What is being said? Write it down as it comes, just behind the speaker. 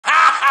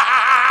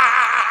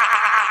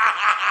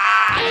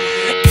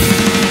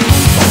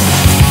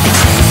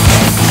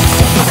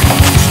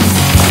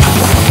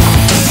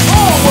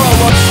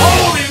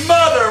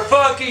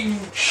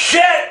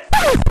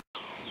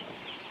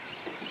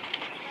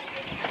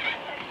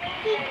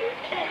What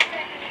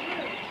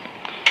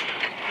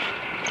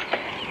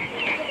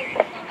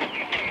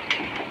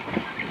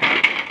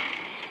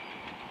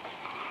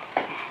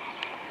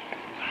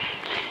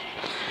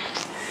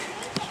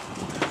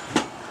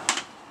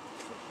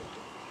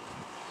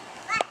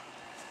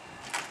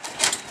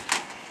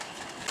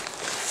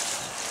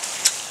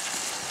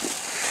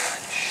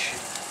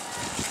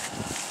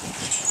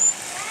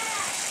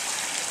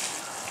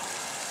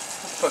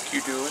the fuck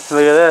you doing? Look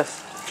at this.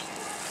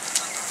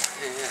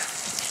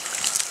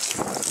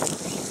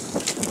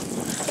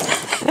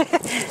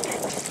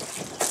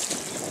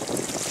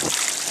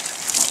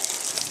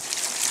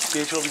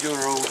 Bitch will be doing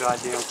her own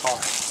goddamn car.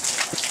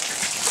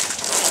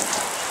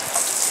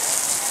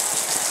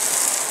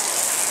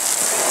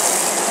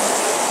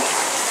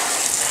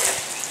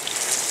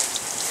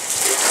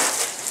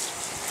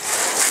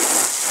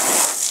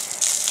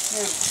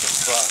 What the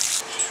fuck?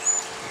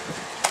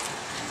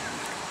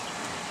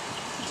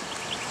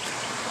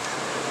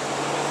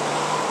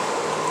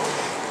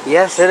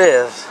 Yes, it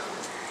is.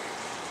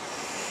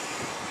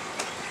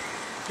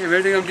 Hey,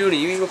 everything I'm doing,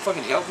 you ain't gonna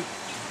fucking help me?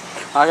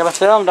 I gotta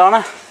film, don't I?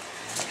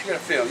 You gotta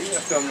film. You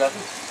gotta film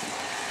nothing.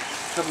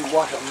 Help me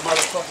wash a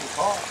motherfucking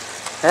car.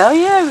 Hell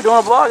yeah, we're doing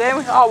a vlog, ain't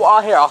we? Oh,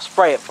 well, here, I'll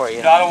spray it for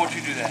you. No, I don't want you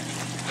to do that.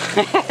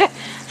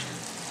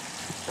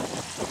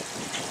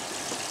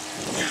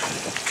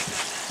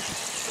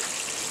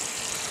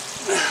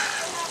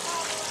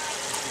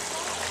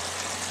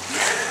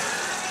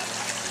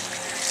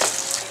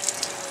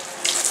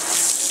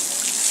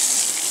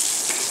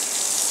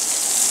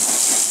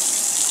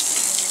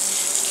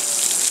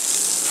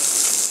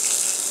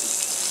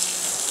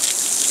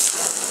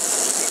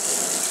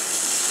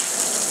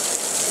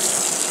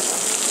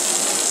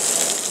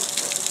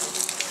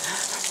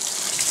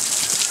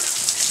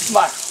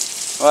 Mike,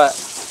 What?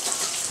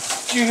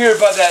 did you hear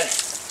about that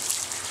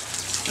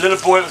little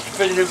boy that was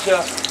defending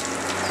himself?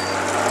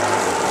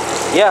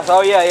 Yes,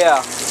 oh yeah,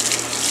 yeah.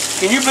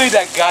 Can you believe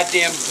that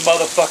goddamn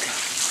motherfucker?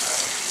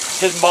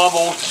 His mama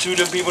wants to sue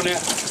them people now?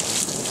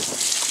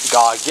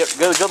 God,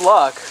 good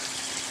luck.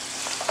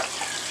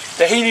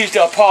 That he needs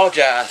to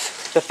apologize.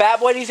 The fat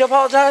boy needs to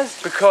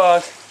apologize?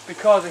 Because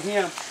of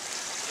him,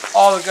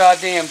 all the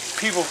goddamn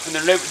people in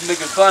the neighborhood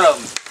making fun of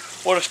him.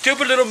 Well, the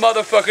stupid little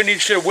motherfucker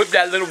needs to whip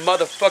that little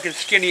motherfucking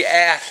skinny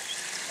ass.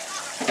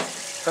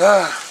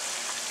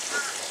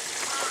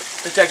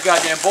 It's that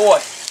goddamn boy.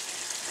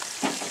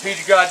 If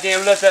he'd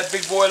goddamn left that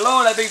big boy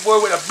alone, that big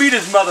boy would have beat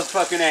his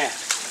motherfucking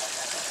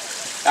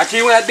ass. I tell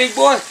you what, that big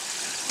boy,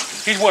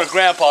 he's one of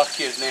Grandpa's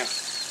kids now.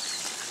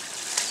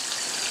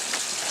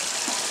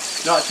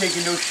 Not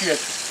taking no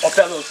shit off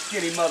that little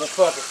skinny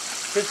motherfucker.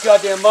 His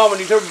goddamn mama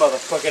needs her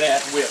motherfucking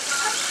ass whipped.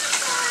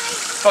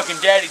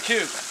 Fucking daddy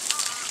too.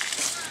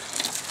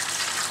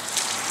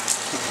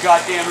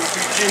 Goddamn little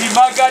piece of shit. He's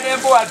my goddamn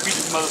boy, I'd beat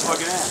his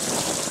motherfucking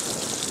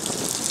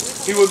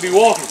ass. He wouldn't be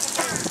walking.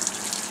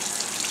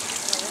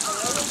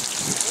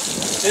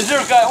 Is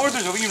there a guy, or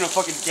there's even a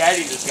fucking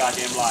daddy in this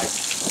goddamn life?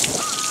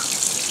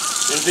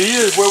 If he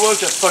is, where was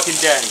that fucking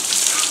daddy?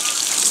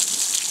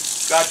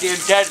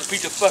 Goddamn daddy's a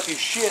piece of fucking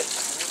shit.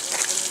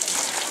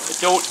 That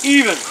don't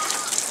even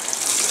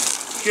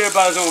care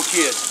about his own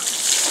kid.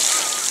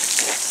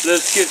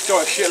 Let his kid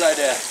start shit like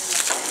that.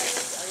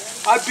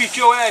 I'd beat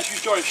your ass if you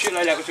started shit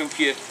like that with some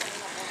kid.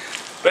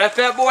 But that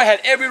fat boy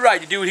had every right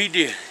to do what he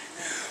did.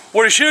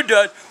 What he should have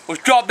done was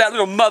drop that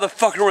little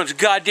motherfucker on his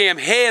goddamn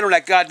head on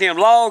that goddamn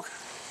log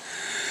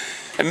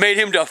and made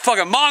him to a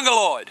fucking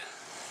mongoloid.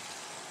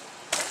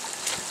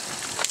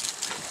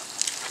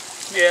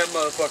 Yeah,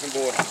 motherfucking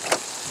boy.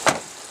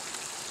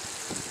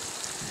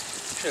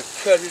 Should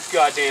have cut his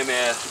goddamn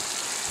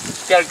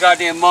ass. Got a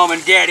goddamn mom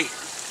and daddy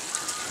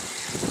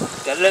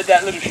that let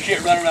that little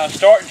shit run around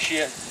starting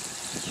shit.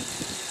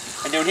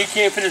 And then when he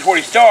can't finish what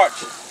he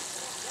starts,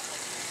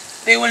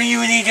 they want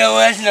you need to owe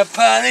us an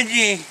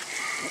apology.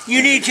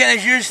 You need to tell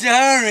us you're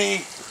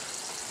sorry.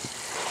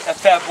 That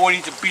fat boy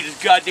needs to beat his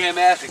goddamn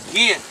ass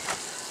again.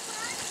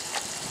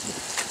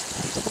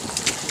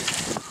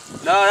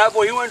 No, that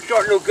boy, he wasn't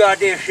starting no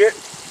goddamn shit.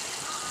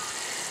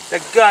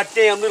 That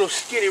goddamn little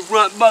skinny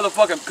runt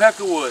motherfucking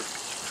Peckerwood.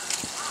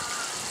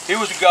 He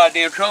was a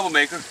goddamn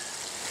troublemaker.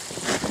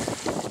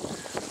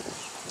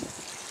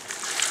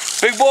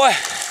 Big boy,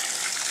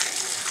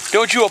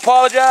 don't you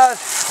apologize?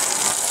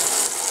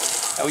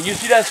 And when you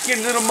see that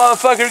skinny little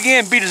motherfucker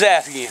again, beat his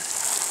ass again.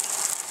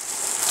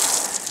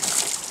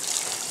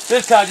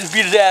 This time just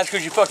beat his ass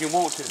because you fucking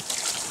want to.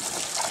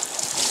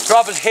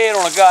 Drop his head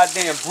on a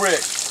goddamn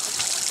brick.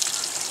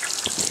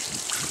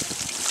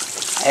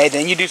 Hey,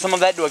 didn't you do some of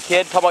that to a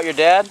kid? Talk about your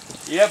dad?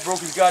 Yeah, broke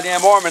his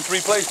goddamn arm in 3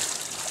 places.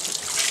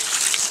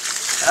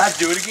 I'd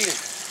do it again.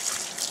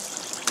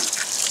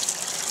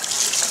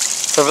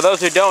 So for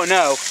those who don't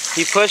know,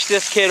 he pushed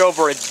this kid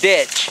over a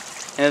ditch,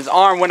 and his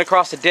arm went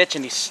across the ditch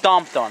and he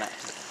stomped on it.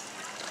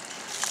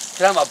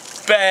 I'm a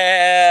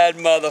bad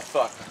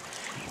motherfucker.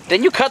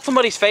 Didn't you cut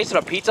somebody's face in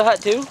a Pizza Hut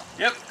too?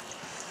 Yep.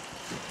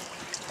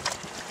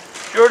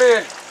 Sure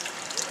did.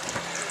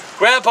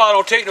 Grandpa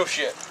don't take no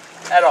shit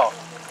at all.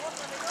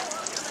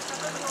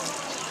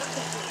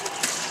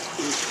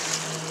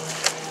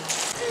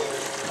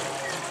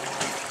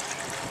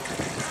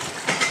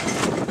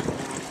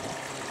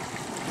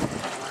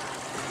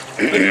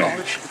 Look at all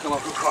this shit come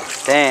off the car.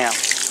 Damn.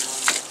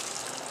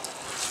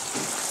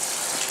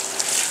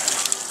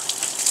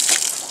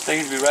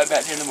 Things will be right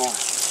back here in the morning.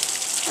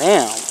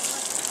 Damn.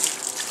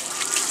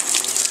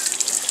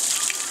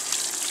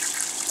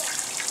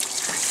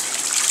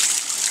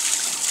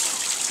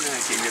 Yeah,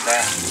 I can't get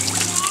that.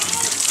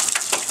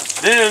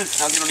 Then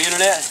I'll get on the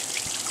internet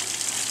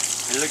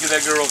and look at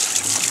that girl.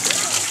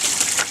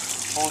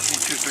 Only seen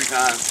 2-3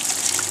 times.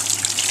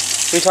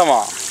 Who you talking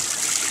about?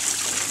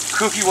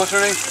 Cookie, what's her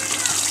name?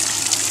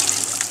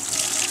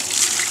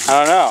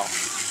 I don't know.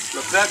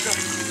 Rebecca.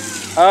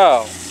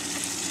 Oh.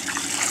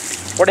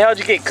 Where the hell did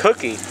you get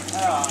Cookie?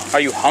 Are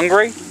you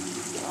hungry?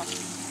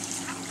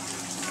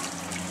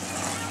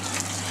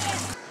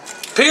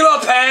 Peel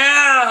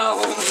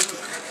pound.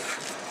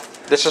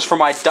 This is for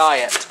my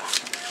diet.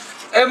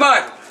 Hey,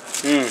 Michael.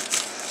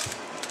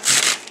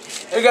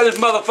 Hey, got this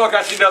motherfucker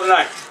I seen the other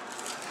night.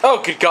 Oh,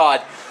 good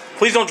God.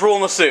 Please don't drool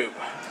in the soup.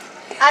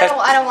 I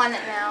don't want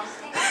it now.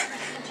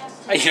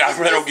 Hey, I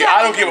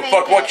don't give a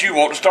fuck what you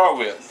want to start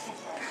with.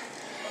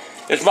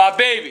 It's my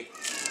baby.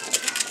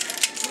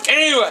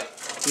 Anyway.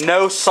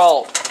 No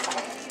salt.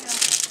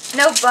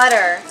 No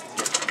butter.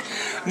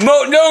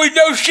 No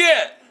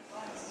shit.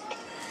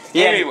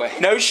 Yeah, anyway.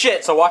 No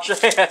shit, so wash your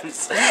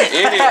hands.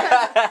 Anyway.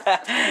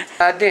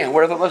 God damn,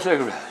 where the fuck my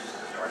cigarette?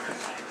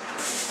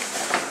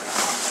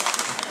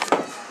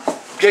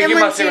 Get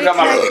my cigarette out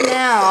my room.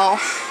 Now.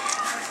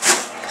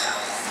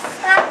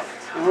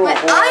 My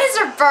eyes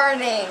are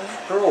burning.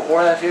 Oh,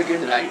 boy, that's here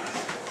again tonight.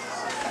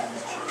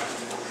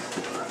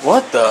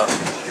 What the? On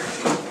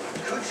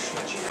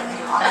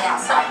the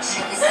outside, she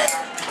is there. It's a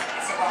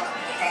welcome to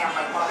the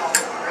family. Welcome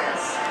to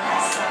Chris.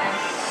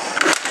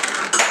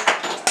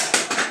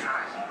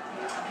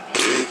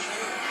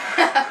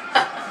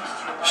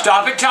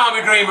 Stop it,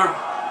 Tommy Dreamer.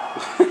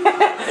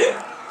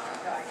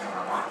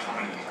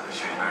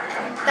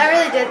 That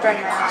really did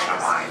burn my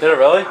eyes. Did it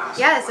really?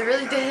 Yes, it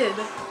really did.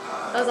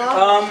 That was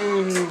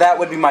awful. That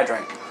would be my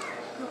drink.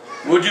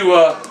 Would you,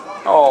 Oh,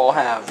 I'll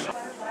have.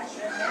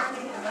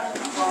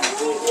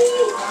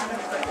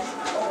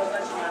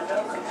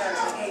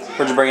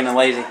 Where'd you bring in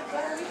lazy?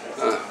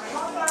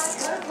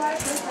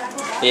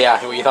 Yeah,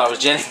 what you thought it was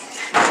Jenny?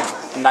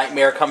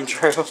 Nightmare come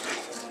true.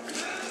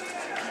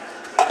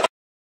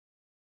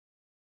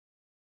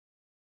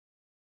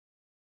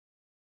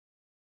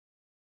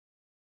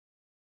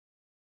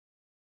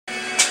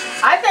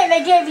 I think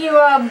they give you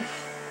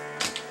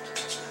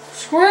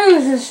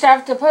screws and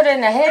stuff to put in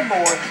the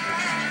headboard.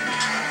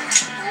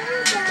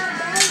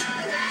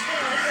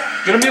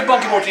 Get me a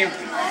bucket more, team.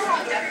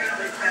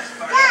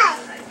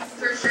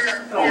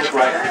 Oh, that's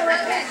right.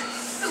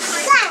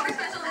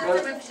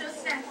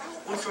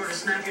 What sort of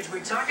snackage we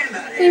talking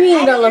about? What do you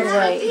mean it don't look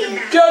right?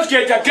 Just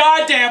get the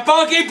goddamn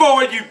funky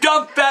board, you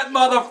dumb fat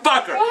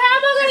motherfucker. Well, how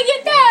am I going to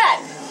get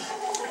that?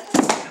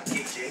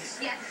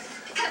 Yeah,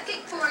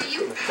 cupcake for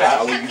you.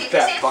 Fat, you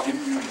fat fucking.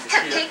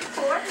 Cupcake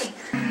for me.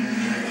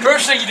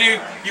 First thing you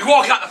do, you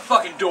walk out the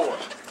fucking door.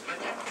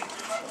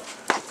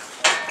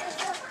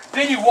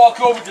 Then you walk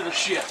over to the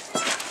shit.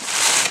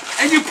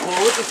 And you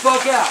pull it the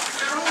fuck out.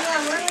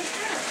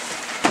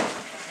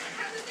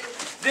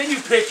 Then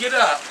you pick it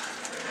up.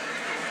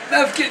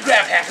 Now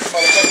grab half of the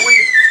motherfucker, will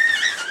you?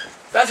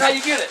 That's how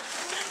you get it.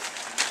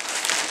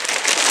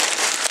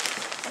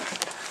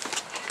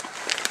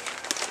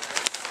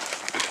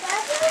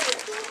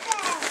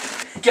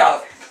 Get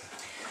out.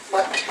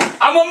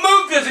 I'm gonna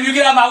move this if you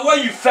get out of my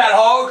way, you fat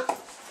hog.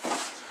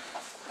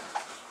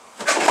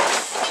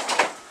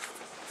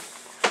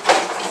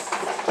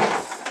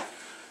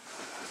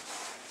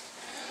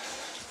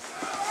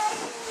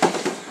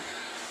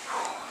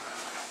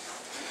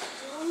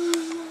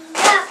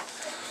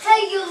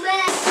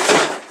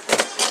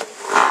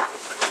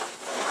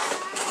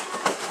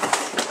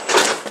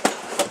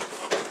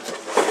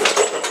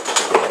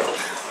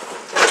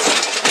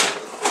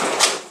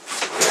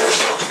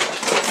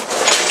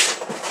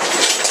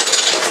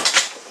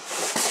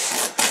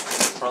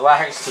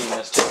 Relax, team.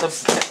 It's just a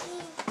bed.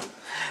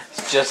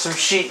 It's just some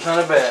sheets on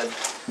a bed.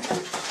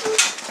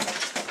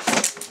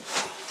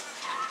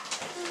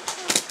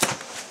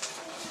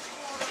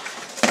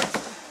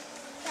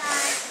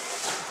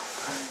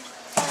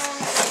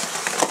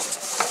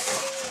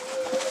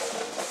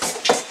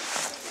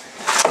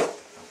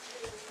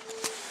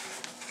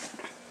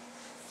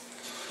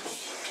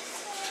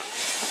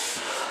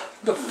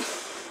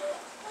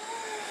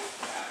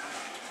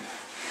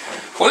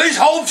 Well, he's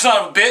home, son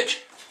of a bitch.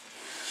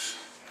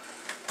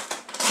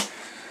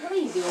 What are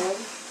you doing?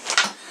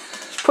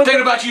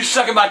 Thinking about you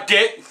sucking my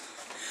dick.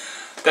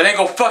 That ain't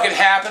gonna fucking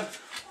happen.